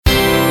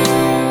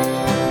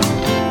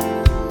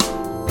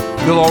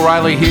Bill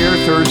O'Reilly here,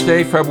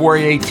 Thursday,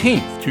 February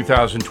 18th,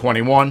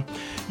 2021.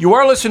 You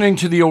are listening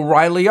to the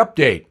O'Reilly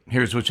Update.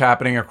 Here's what's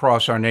happening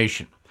across our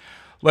nation.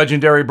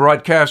 Legendary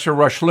broadcaster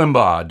Rush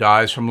Limbaugh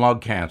dies from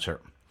lung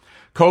cancer.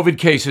 COVID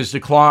cases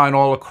decline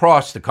all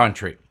across the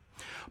country.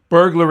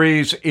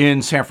 Burglaries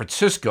in San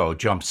Francisco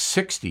jumped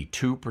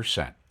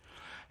 62%.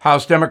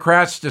 House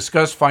Democrats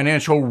discuss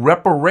financial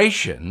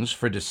reparations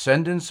for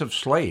descendants of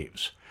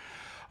slaves.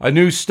 A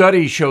new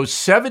study shows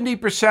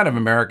 70% of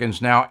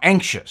Americans now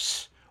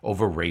anxious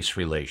over race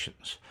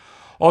relations.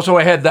 Also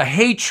ahead, the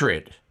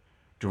hatred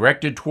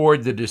directed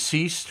toward the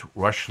deceased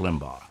Rush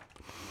Limbaugh.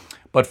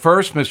 But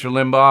first, Mr.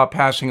 Limbaugh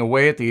passing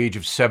away at the age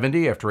of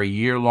 70 after a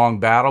year-long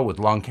battle with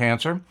lung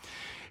cancer.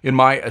 In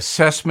my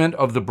assessment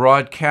of the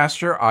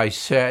broadcaster, I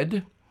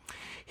said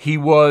he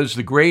was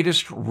the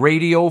greatest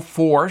radio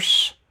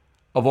force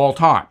of all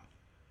time.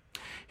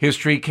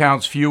 History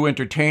counts few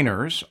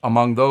entertainers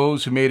among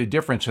those who made a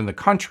difference in the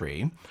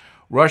country.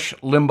 Rush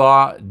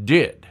Limbaugh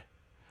did.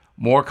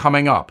 More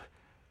coming up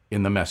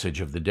in the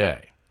message of the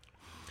day.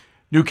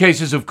 New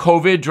cases of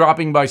COVID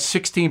dropping by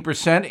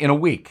 16% in a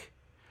week.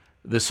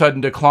 The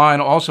sudden decline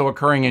also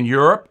occurring in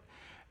Europe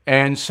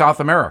and South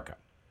America.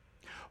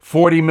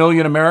 40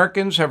 million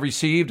Americans have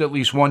received at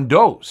least one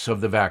dose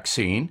of the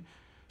vaccine.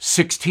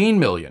 16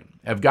 million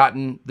have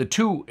gotten the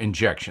 2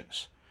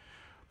 injections.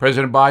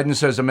 President Biden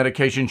says the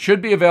medication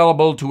should be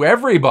available to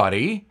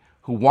everybody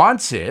who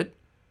wants it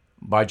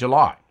by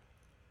July.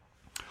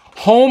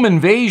 Home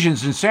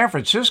invasions in San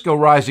Francisco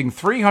rising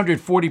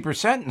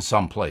 340% in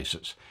some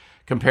places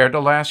compared to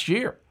last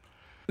year.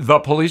 The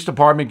police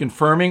department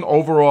confirming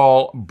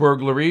overall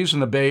burglaries in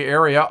the Bay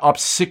Area up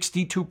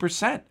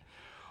 62%.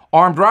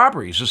 Armed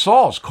robberies,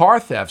 assaults, car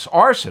thefts,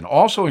 arson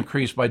also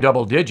increased by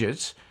double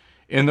digits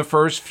in the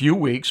first few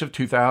weeks of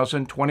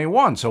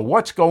 2021. So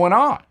what's going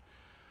on?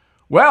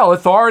 Well,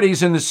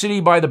 authorities in the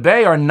city by the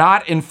Bay are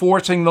not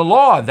enforcing the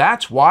law.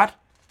 That's what.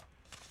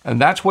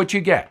 And that's what you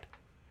get.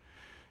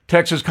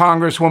 Texas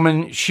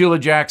Congresswoman Sheila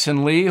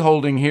Jackson Lee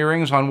holding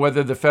hearings on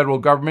whether the federal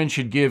government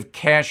should give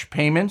cash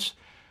payments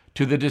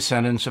to the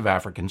descendants of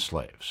African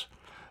slaves.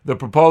 The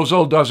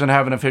proposal doesn't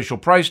have an official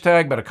price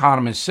tag, but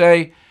economists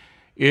say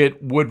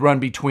it would run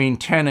between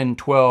 $10 and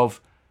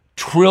 $12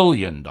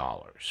 trillion.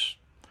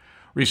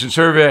 Recent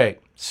survey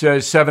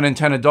says 7 in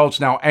 10 adults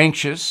now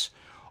anxious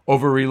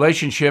over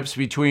relationships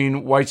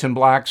between whites and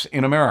blacks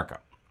in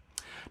America.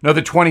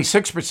 Another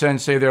 26%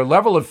 say their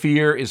level of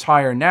fear is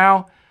higher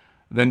now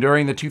than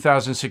during the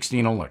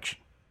 2016 election.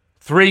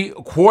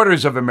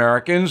 3/4 of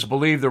Americans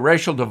believe the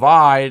racial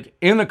divide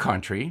in the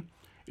country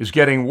is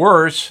getting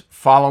worse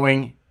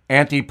following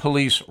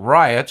anti-police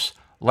riots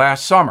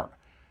last summer.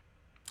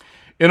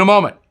 In a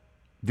moment,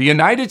 the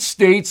United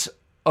States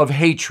of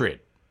hatred.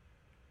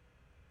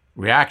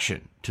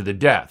 Reaction to the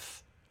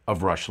death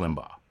of Rush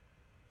Limbaugh.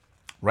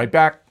 Right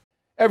back.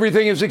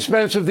 Everything is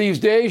expensive these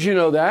days, you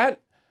know that.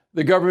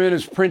 The government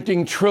is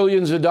printing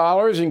trillions of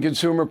dollars and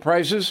consumer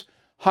prices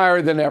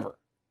higher than ever.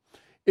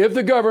 If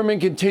the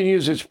government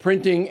continues its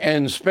printing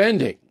and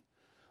spending,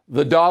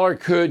 the dollar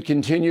could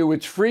continue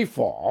its free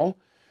fall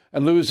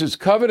and lose its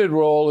coveted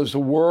role as the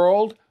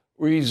world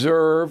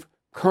reserve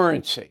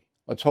currency.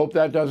 Let's hope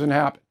that doesn't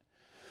happen.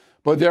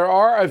 But there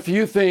are a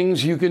few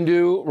things you can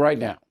do right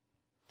now.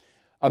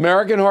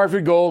 American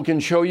Hartford Gold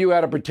can show you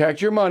how to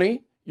protect your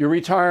money, your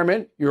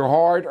retirement, your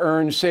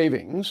hard-earned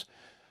savings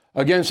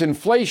against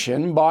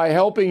inflation by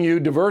helping you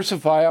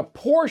diversify a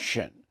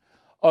portion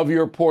of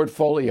your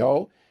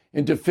portfolio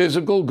into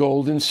physical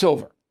gold and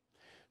silver.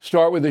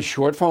 Start with a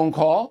short phone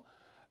call,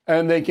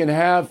 and they can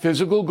have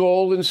physical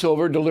gold and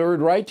silver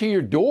delivered right to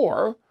your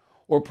door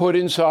or put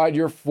inside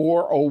your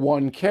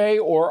 401k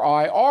or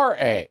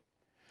IRA.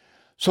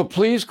 So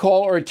please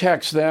call or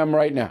text them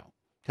right now.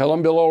 Tell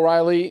them Bill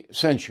O'Reilly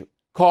sent you.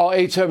 Call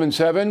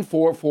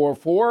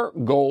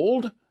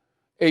 877-444-GOLD,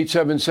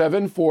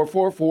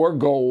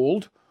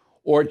 877-444-GOLD,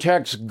 or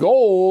text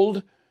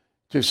GOLD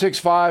to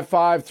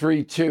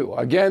 65532.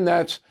 Again,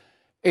 that's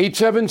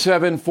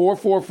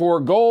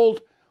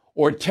 877-444-GOLD,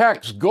 or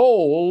text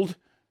GOLD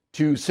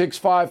to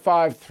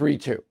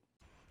 65532.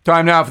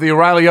 Time now for the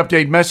O'Reilly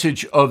Update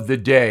message of the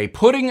day.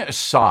 Putting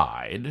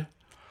aside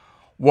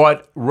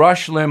what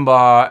Rush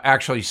Limbaugh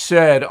actually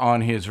said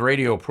on his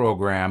radio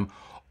program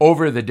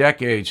over the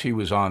decades he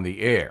was on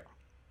the air.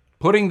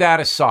 Putting that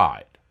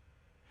aside,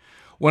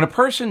 when a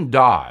person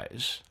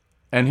dies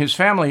and his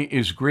family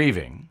is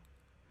grieving,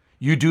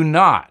 you do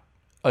not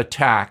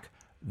attack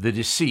the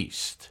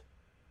deceased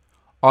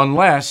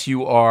unless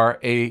you are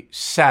a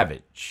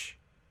savage.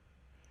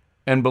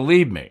 And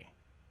believe me,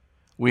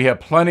 we have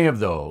plenty of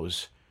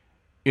those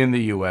in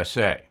the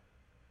USA.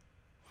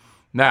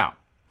 Now,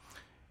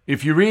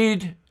 if you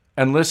read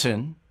and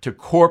listen to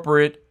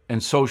corporate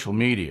and social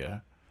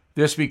media,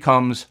 this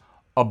becomes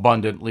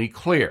abundantly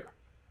clear,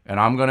 and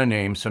I'm going to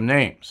name some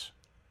names.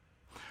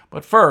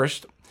 But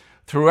first,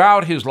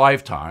 throughout his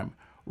lifetime,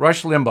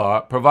 Rush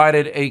Limbaugh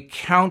provided a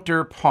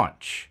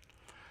counterpunch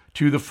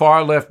to the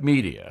far-left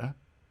media,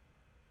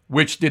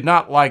 which did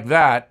not like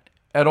that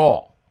at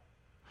all.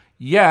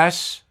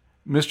 Yes,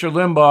 Mr.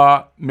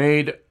 Limbaugh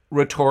made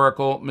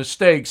rhetorical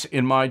mistakes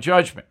in my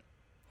judgment,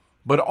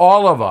 but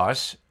all of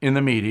us in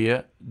the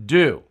media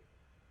do.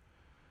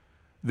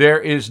 There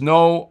is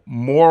no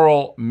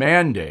moral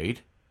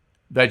mandate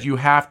that you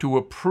have to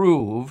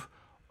approve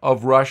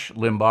of Rush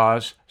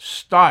Limbaugh's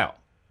style.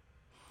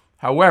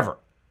 However,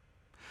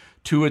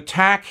 to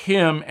attack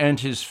him and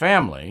his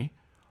family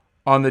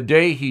on the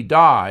day he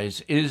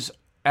dies is,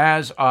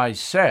 as I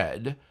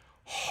said,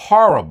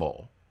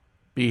 horrible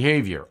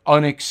behavior,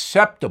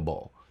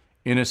 unacceptable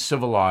in a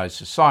civilized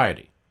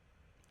society.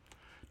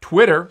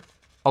 Twitter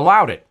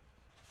allowed it.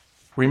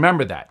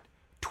 Remember that.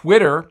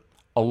 Twitter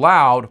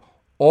allowed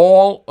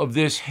all of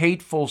this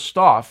hateful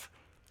stuff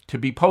to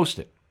be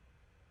posted.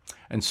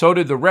 And so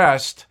did the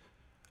rest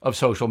of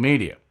social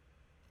media.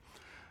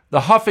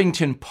 The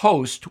Huffington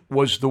Post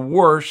was the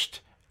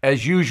worst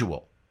as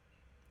usual.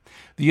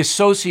 The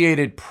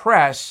Associated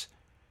Press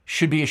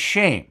should be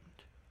ashamed.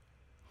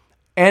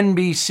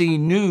 NBC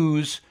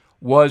News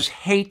was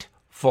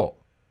hateful.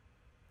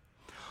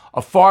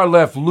 A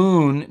far-left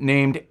loon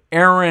named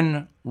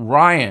Aaron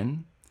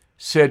Ryan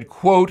said,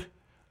 quote,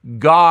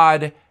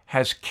 God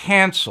has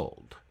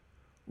canceled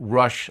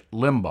Rush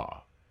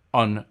Limbaugh,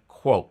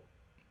 unquote.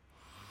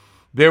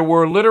 There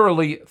were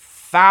literally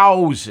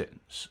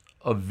thousands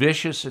of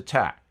vicious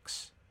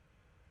attacks.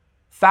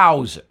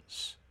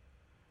 Thousands.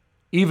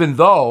 Even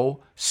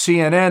though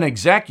CNN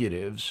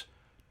executives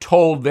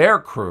told their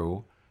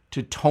crew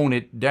to tone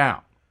it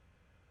down.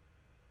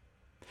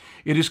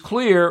 It is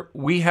clear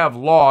we have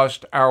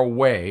lost our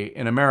way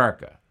in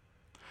America.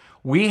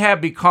 We have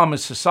become a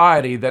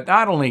society that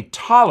not only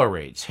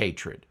tolerates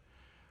hatred,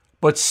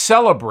 but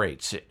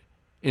celebrates it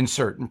in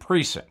certain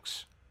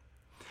precincts.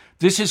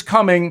 This is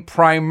coming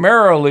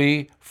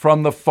primarily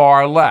from the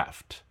far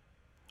left,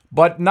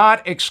 but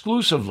not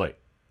exclusively.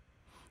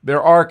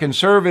 There are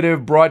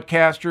conservative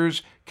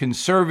broadcasters,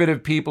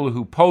 conservative people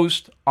who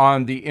post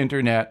on the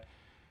internet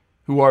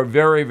who are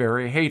very,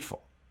 very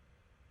hateful.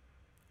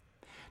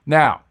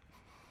 Now,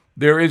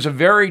 there is a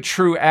very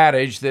true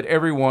adage that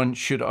everyone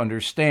should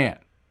understand.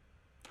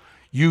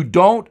 You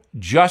don't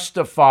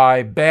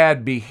justify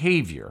bad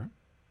behavior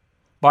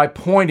by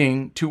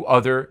pointing to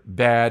other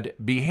bad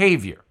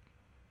behavior.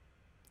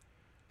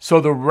 So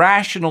the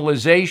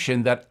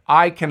rationalization that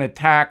I can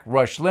attack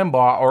Rush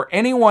Limbaugh or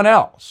anyone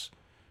else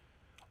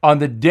on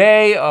the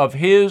day of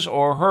his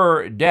or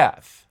her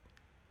death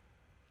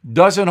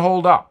doesn't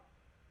hold up.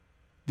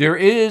 There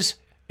is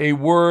a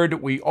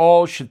word we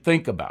all should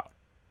think about.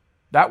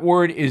 That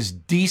word is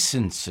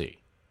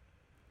decency.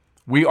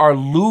 We are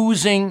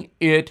losing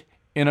it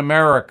in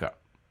America.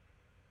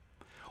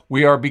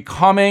 We are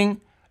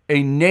becoming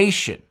a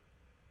nation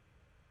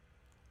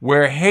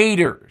where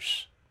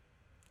haters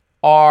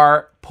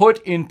are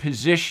put in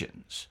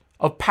positions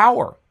of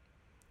power.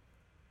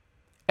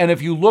 And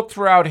if you look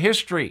throughout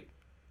history,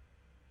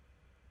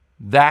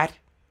 that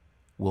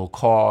will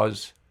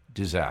cause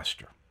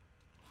disaster.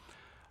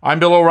 I'm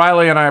Bill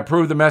O'Reilly, and I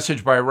approve the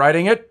message by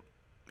writing it.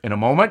 In a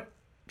moment,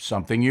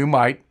 something you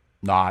might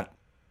not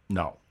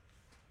know.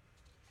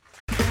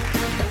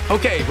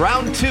 Okay,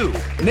 round two.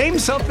 Name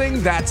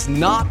something that's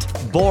not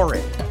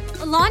boring.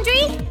 A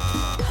laundry?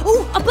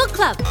 Ooh, a book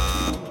club.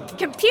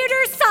 Computer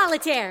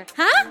solitaire,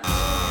 huh?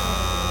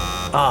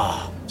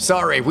 Ah,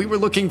 sorry, we were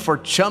looking for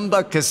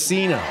Chumba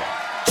Casino.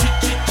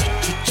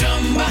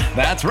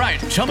 That's right,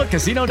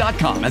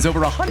 ChumbaCasino.com has over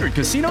 100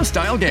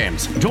 casino-style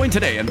games. Join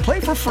today and play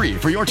for free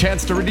for your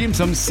chance to redeem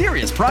some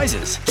serious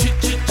prizes.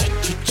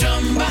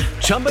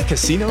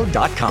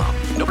 ChumbaCasino.com.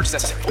 No purchase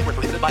necessary. Void where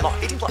prohibited by law.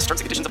 18 plus. Terms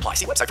and conditions apply.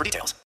 See website for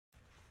details.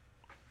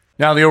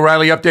 Now, the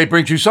O'Reilly Update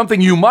brings you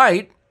something you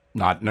might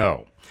not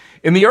know.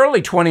 In the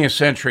early 20th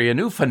century, a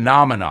new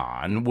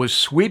phenomenon was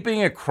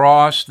sweeping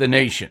across the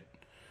nation: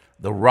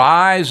 the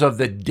rise of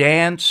the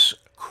dance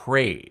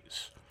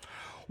craze.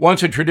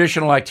 Once a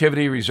traditional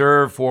activity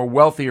reserved for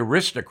wealthy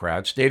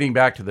aristocrats dating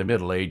back to the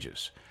Middle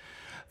Ages,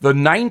 the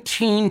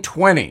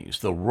 1920s,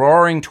 the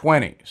Roaring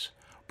Twenties,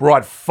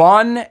 brought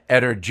fun,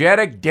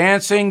 energetic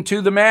dancing to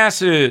the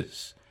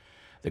masses.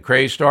 The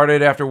craze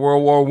started after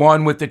World War I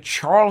with the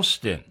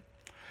Charleston.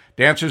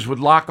 Dancers would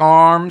lock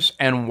arms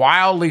and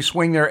wildly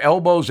swing their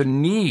elbows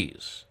and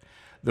knees.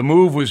 The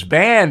move was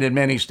banned in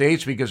many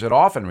states because it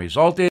often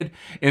resulted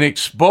in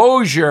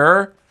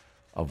exposure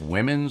of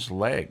women's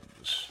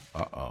legs.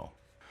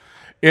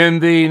 In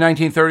the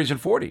 1930s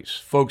and 40s,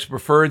 folks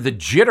preferred the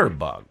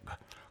jitterbug.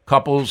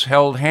 Couples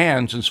held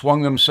hands and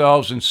swung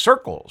themselves in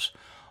circles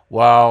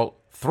while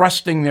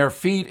thrusting their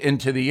feet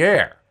into the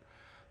air.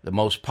 The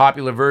most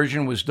popular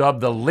version was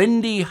dubbed the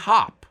Lindy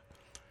Hop,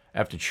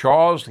 after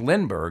Charles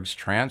Lindbergh's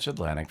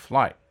transatlantic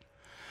flight.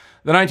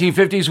 The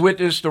 1950s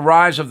witnessed the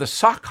rise of the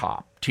sock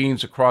hop.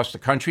 Teens across the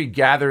country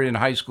gathered in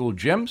high school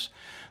gyms.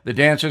 The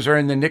dancers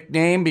earned the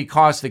nickname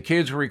because the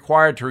kids were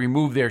required to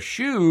remove their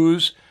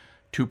shoes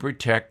to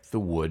protect the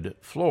wood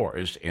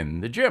floors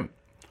in the gym.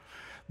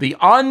 The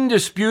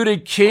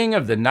undisputed king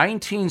of the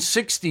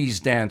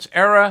 1960s dance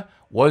era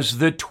was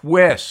the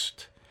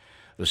twist.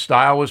 The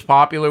style was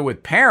popular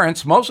with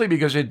parents, mostly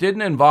because it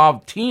didn't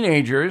involve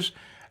teenagers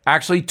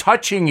actually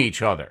touching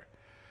each other.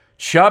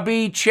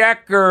 Chubby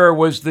Checker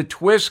was the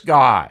twist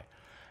guy,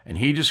 and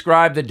he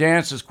described the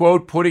dance as,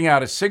 quote, putting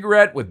out a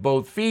cigarette with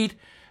both feet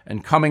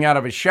and coming out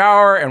of a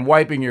shower and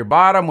wiping your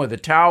bottom with a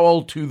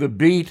towel to the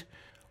beat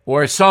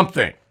or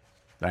something.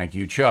 Thank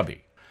you,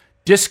 Chubby.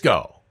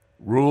 Disco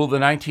ruled the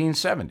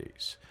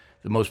 1970s.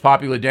 The most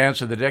popular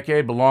dance of the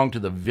decade belonged to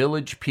the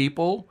Village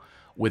People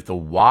with the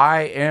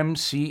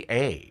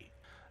YMCA.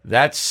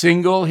 That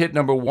single hit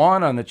number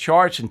one on the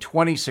charts in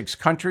 26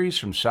 countries,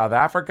 from South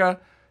Africa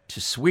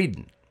to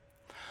Sweden.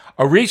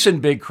 A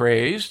recent big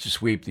craze to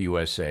sweep the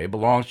USA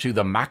belongs to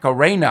the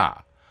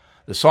Macarena.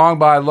 The song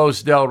by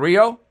Los Del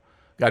Rio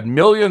got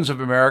millions of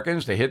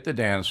Americans to hit the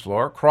dance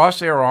floor, cross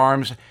their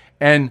arms,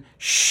 and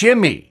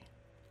shimmy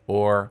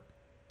or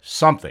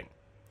something.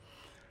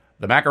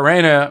 The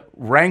Macarena,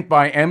 ranked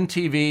by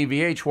MTV,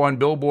 VH1,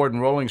 Billboard,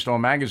 and Rolling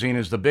Stone magazine,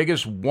 is the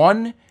biggest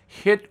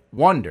one-hit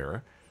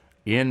wonder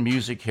in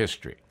music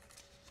history.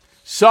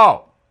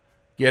 So,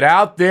 get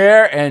out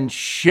there and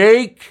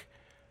shake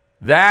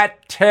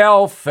that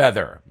tail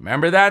feather.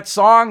 Remember that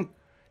song?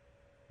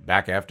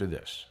 Back after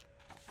this.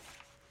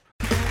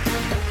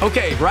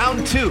 Okay,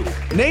 round two.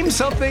 Name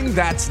something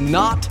that's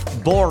not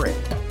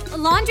boring. A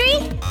laundry?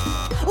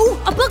 Ooh,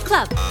 a book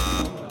club.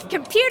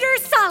 Computer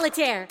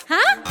solitaire,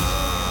 huh?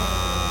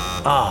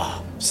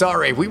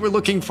 Sorry, we were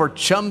looking for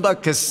Chumba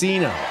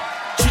Casino.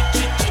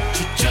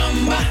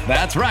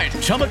 That's right.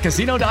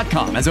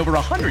 ChumbaCasino.com has over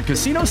 100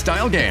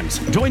 casino-style games.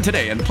 Join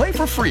today and play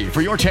for free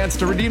for your chance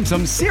to redeem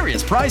some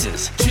serious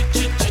prizes.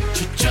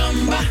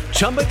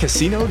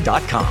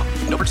 ChumbaCasino.com.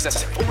 No purchase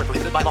necessary. Void where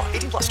prohibited by law.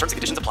 18+. Terms and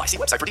conditions apply. See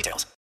website for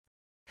details.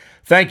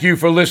 Thank you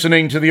for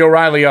listening to the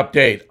O'Reilly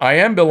Update. I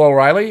am Bill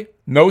O'Reilly.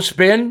 No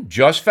spin,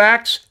 just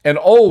facts, and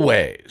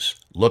always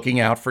looking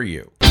out for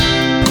you.